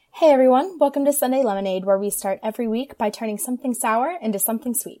Hey everyone, welcome to Sunday Lemonade, where we start every week by turning something sour into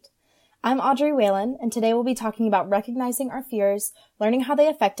something sweet. I'm Audrey Whalen, and today we'll be talking about recognizing our fears, learning how they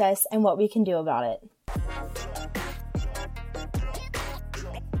affect us, and what we can do about it.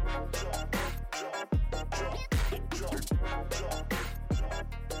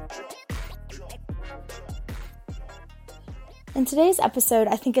 In today's episode,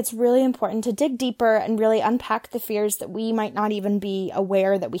 I think it's really important to dig deeper and really unpack the fears that we might not even be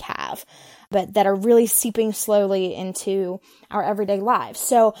aware that we have, but that are really seeping slowly into our everyday lives.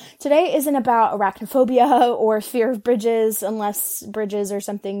 So today isn't about arachnophobia or fear of bridges, unless bridges are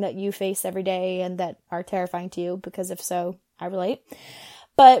something that you face every day and that are terrifying to you, because if so, I relate.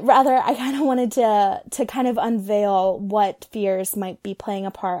 But rather, I kind of wanted to kind of unveil what fears might be playing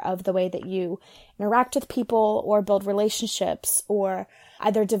a part of the way that you interact with people or build relationships or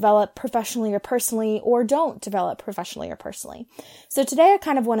either develop professionally or personally or don't develop professionally or personally. So today I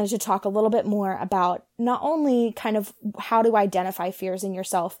kind of wanted to talk a little bit more about not only kind of how to identify fears in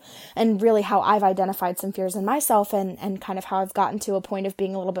yourself and really how I've identified some fears in myself and kind of how I've gotten to a point of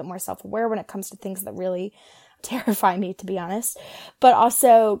being a little bit more self-aware when it comes to things that really terrify me, to be honest, but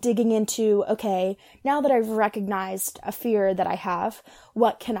also digging into, okay, now that I've recognized a fear that I have,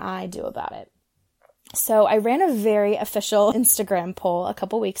 what can I do about it? So I ran a very official Instagram poll a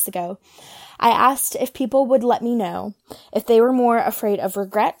couple weeks ago. I asked if people would let me know if they were more afraid of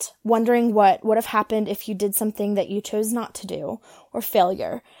regret, wondering what would have happened if you did something that you chose not to do, or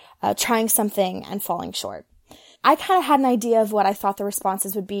failure, trying something and falling short. I kind of had an idea of what I thought the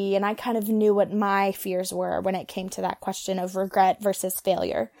responses would be, and I kind of knew what my fears were when it came to that question of regret versus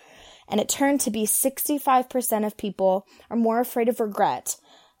failure. And it turned to be 65% of people are more afraid of regret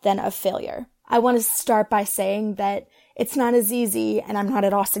than of failure. I want to start by saying that it's not as easy, and I'm not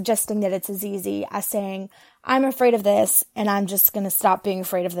at all suggesting that it's as easy as saying, I'm afraid of this, and I'm just going to stop being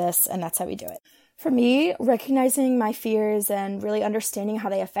afraid of this, and that's how we do it. For me, recognizing my fears and really understanding how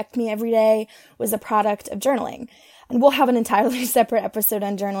they affect me every day was a product of journaling. And we'll have an entirely separate episode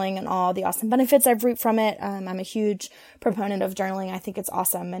on journaling and all the awesome benefits I've reaped from it. I'm a huge proponent of journaling. I think it's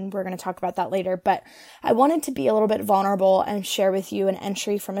awesome, and we're going to talk about that later. But I wanted to be a little bit vulnerable and share with you an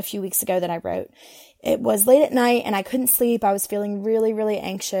entry from a few weeks ago that I wrote. It was late at night, and I couldn't sleep. I was feeling really, really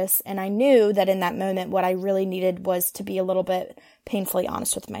anxious, and I knew that in that moment what I really needed was to be a little bit painfully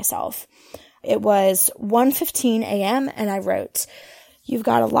honest with myself. It was 1:15 a.m. and I wrote, "You've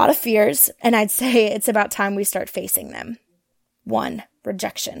got a lot of fears, and I'd say it's about time we start facing them. 1,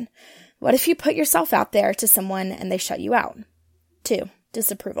 rejection. What if you put yourself out there to someone and they shut you out? 2,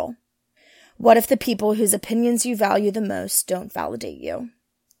 disapproval. What if the people whose opinions you value the most don't validate you?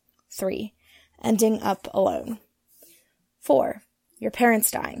 3, ending up alone. 4, your parents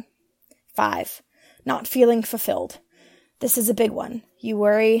dying. 5, not feeling fulfilled. This is a big one. You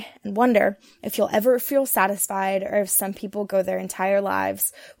worry and wonder if you'll ever feel satisfied or if some people go their entire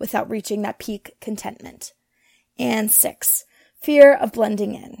lives without reaching that peak contentment. And 6, fear of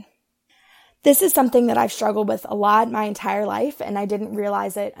blending in. This is something that I've struggled with a lot my entire life, and I didn't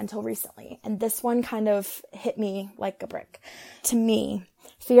realize it until recently. And this one kind of hit me like a brick. To me,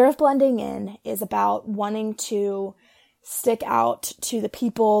 fear of blending in is about wanting to stick out to the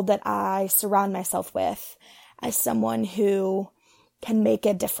people that I surround myself with as someone who can make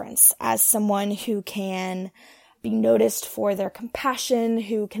a difference, as someone who can be noticed for their compassion,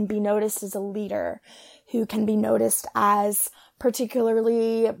 who can be noticed as a leader, who can be noticed as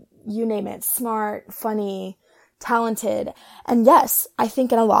particularly, you name it, smart, funny, talented. And yes, I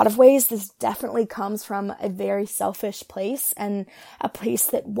think in a lot of ways, this definitely comes from a very selfish place and a place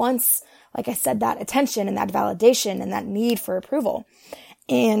that wants, like I said, that attention and that validation and that need for approval.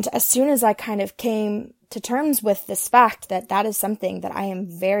 And as soon as I kind of came to terms with this fact that that is something that I am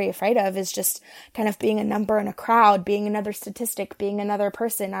very afraid of, is just kind of being a number in a crowd, being another statistic, being another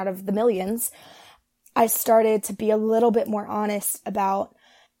person out of the millions, I started to be a little bit more honest about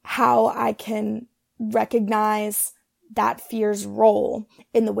how I can recognize that fear's role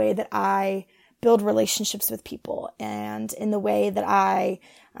in the way that I build relationships with people and in the way that I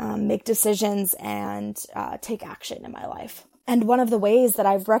make decisions and take action in my life. And one of the ways that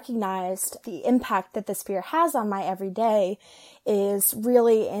I've recognized the impact that this fear has on my everyday is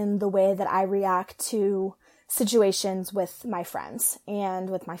really in the way that I react to situations with my friends and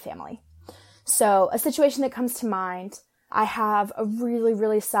with my family. So a situation that comes to mind, I have a really,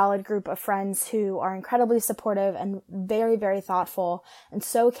 really solid group of friends who are incredibly supportive and very, very thoughtful and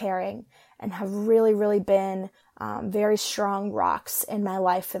so caring and have really, really been very strong rocks in my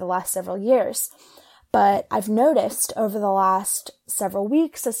life for the last several years. But I've noticed over the last several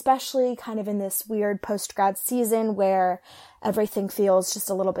weeks, especially kind of in this weird post-grad season where everything feels just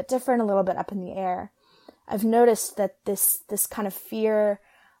a little bit different, a little bit up in the air, I've noticed that this kind of fear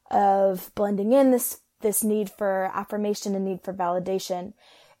of blending in, this need for affirmation and need for validation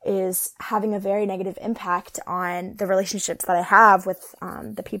is having a very negative impact on the relationships that I have with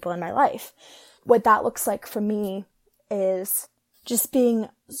the people in my life. What that looks like for me is just being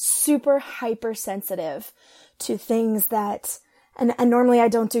super hypersensitive to things that, and normally I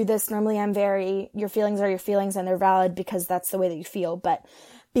don't do this. Normally I'm your feelings are your feelings and they're valid because that's the way that you feel, but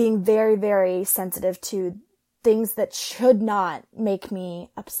being very, very sensitive to things that should not make me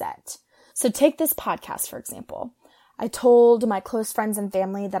upset. So take this podcast, for example. I told my close friends and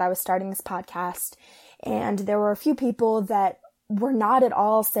family that I was starting this podcast, and there were a few people that were not at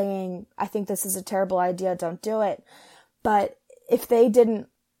all saying, I think this is a terrible idea, don't do it. But if they didn't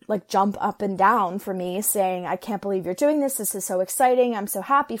jump up and down for me saying, I can't believe you're doing this. This is so exciting. I'm so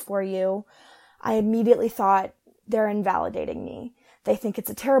happy for you. I immediately thought they're invalidating me. They think it's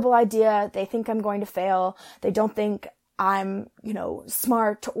a terrible idea. They think I'm going to fail. They don't think I'm,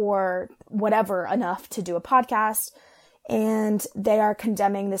 smart or whatever enough to do a podcast. And they are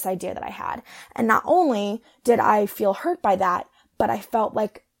condemning this idea that I had. And not only did I feel hurt by that, but I felt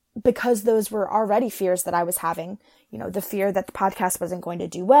like because those were already fears that I was having, the fear that the podcast wasn't going to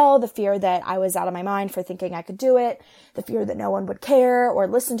do well, the fear that I was out of my mind for thinking I could do it, the fear that no one would care or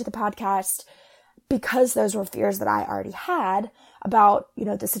listen to the podcast, because those were fears that I already had about,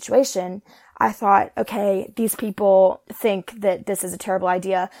 the situation, I thought, okay, these people think that this is a terrible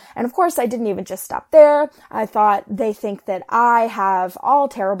idea. And of course, I didn't even just stop there. I thought they think that I have all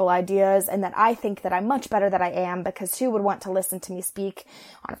terrible ideas and that I think that I'm much better than I am, because who would want to listen to me speak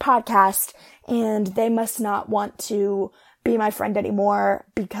on a podcast? And they must not want to be my friend anymore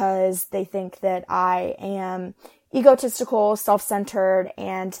because they think that I am egotistical, self-centered,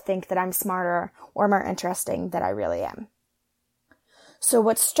 and think that I'm smarter or more interesting than I really am. So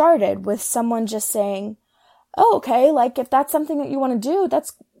what started with someone just saying, oh, okay, if that's something that you want to do,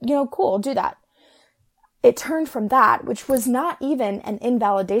 that's, cool, do that. It turned from that, which was not even an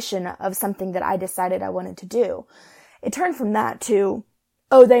invalidation of something that I decided I wanted to do. It turned from that to,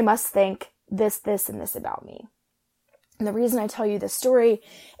 oh, they must think this, and this about me. And the reason I tell you this story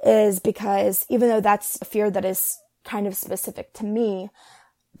is because even though that's a fear that is kind of specific to me,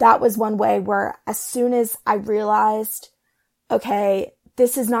 that was one way where as soon as I realized, okay,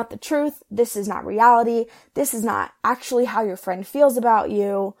 this is not the truth, this is not reality, this is not actually how your friend feels about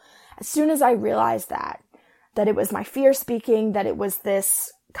you. As soon as I realized that it was my fear speaking, that it was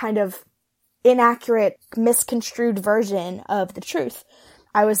this kind of inaccurate, misconstrued version of the truth,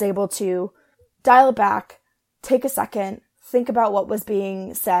 I was able to dial it back, take a second, think about what was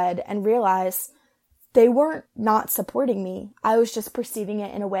being said, and realize they weren't not supporting me. I was just perceiving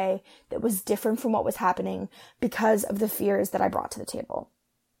it in a way that was different from what was happening because of the fears that I brought to the table.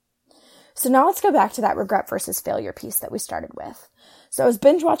 So now let's go back to that regret versus failure piece that we started with. So I was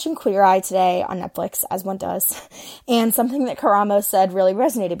binge watching Queer Eye today on Netflix, as one does, and something that Karamo said really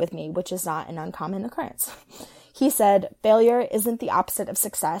resonated with me, which is not an uncommon occurrence. He said, failure isn't the opposite of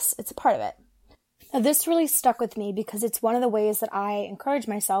success, it's a part of it. Now, this really stuck with me because it's one of the ways that I encourage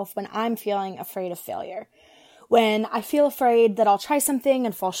myself when I'm feeling afraid of failure. When I feel afraid that I'll try something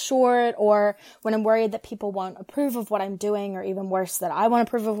and fall short, or when I'm worried that people won't approve of what I'm doing, or even worse, that I won't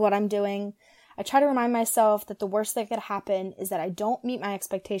approve of what I'm doing, I try to remind myself that the worst that could happen is that I don't meet my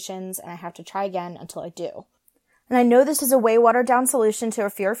expectations and I have to try again until I do. And I know this is a way watered down solution to a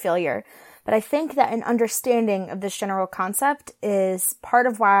fear of failure, but I think that an understanding of this general concept is part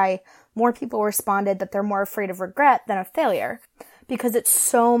of why more people responded that they're more afraid of regret than of failure, because it's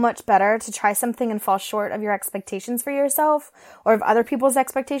so much better to try something and fall short of your expectations for yourself or of other people's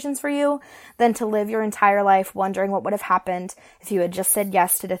expectations for you than to live your entire life wondering what would have happened if you had just said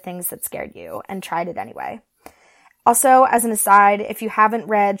yes to the things that scared you and tried it anyway. Also, as an aside, if you haven't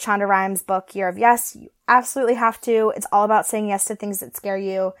read Shonda Rhimes' book, Year of Yes, you absolutely have to. It's all about saying yes to things that scare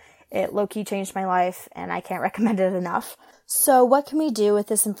you. It low-key changed my life, and I can't recommend it enough. So what can we do with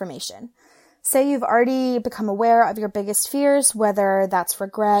this information? Say you've already become aware of your biggest fears, whether that's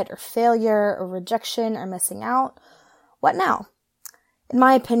regret or failure or rejection or missing out. What now? In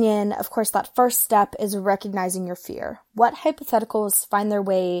my opinion, of course, that first step is recognizing your fear. What hypotheticals find their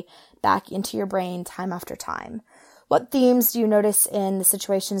way back into your brain time after time? What themes do you notice in the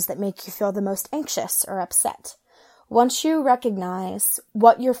situations that make you feel the most anxious or upset? Once you recognize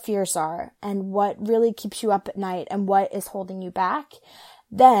what your fears are and what really keeps you up at night and what is holding you back,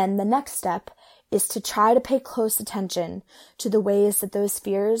 then the next step is to try to pay close attention to the ways that those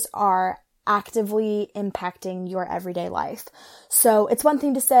fears are actively impacting your everyday life. So it's one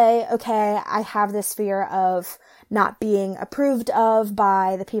thing to say, okay, I have this fear of not being approved of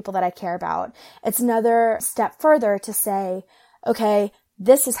by the people that I care about. It's another step further to say, okay,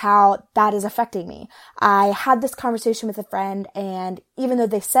 this is how that is affecting me. I had this conversation with a friend, and even though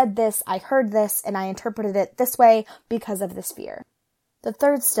they said this, I heard this, and I interpreted it this way because of this fear. The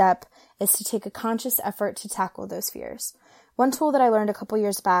third step is to take a conscious effort to tackle those fears. One tool that I learned a couple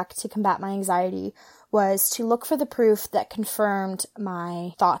years back to combat my anxiety was to look for the proof that confirmed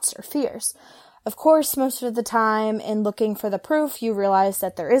my thoughts or fears. Of course, most of the time in looking for the proof, you realize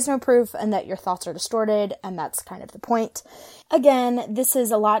that there is no proof and that your thoughts are distorted, and that's kind of the point. Again, this is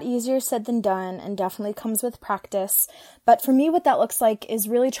a lot easier said than done and definitely comes with practice. But for me, what that looks like is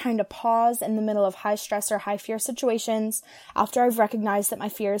really trying to pause in the middle of high stress or high fear situations after I've recognized that my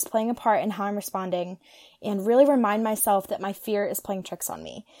fear is playing a part in how I'm responding, and really remind myself that my fear is playing tricks on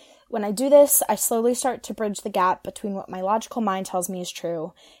me. When I do this, I slowly start to bridge the gap between what my logical mind tells me is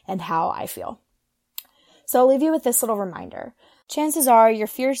true and how I feel. So I'll leave you with this little reminder. Chances are your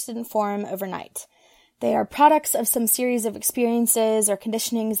fears didn't form overnight. They are products of some series of experiences or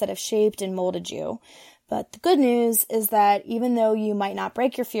conditionings that have shaped and molded you. But the good news is that even though you might not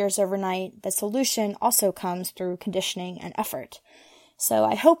break your fears overnight, the solution also comes through conditioning and effort. So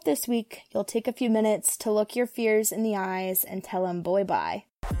I hope this week you'll take a few minutes to look your fears in the eyes and tell them boy bye.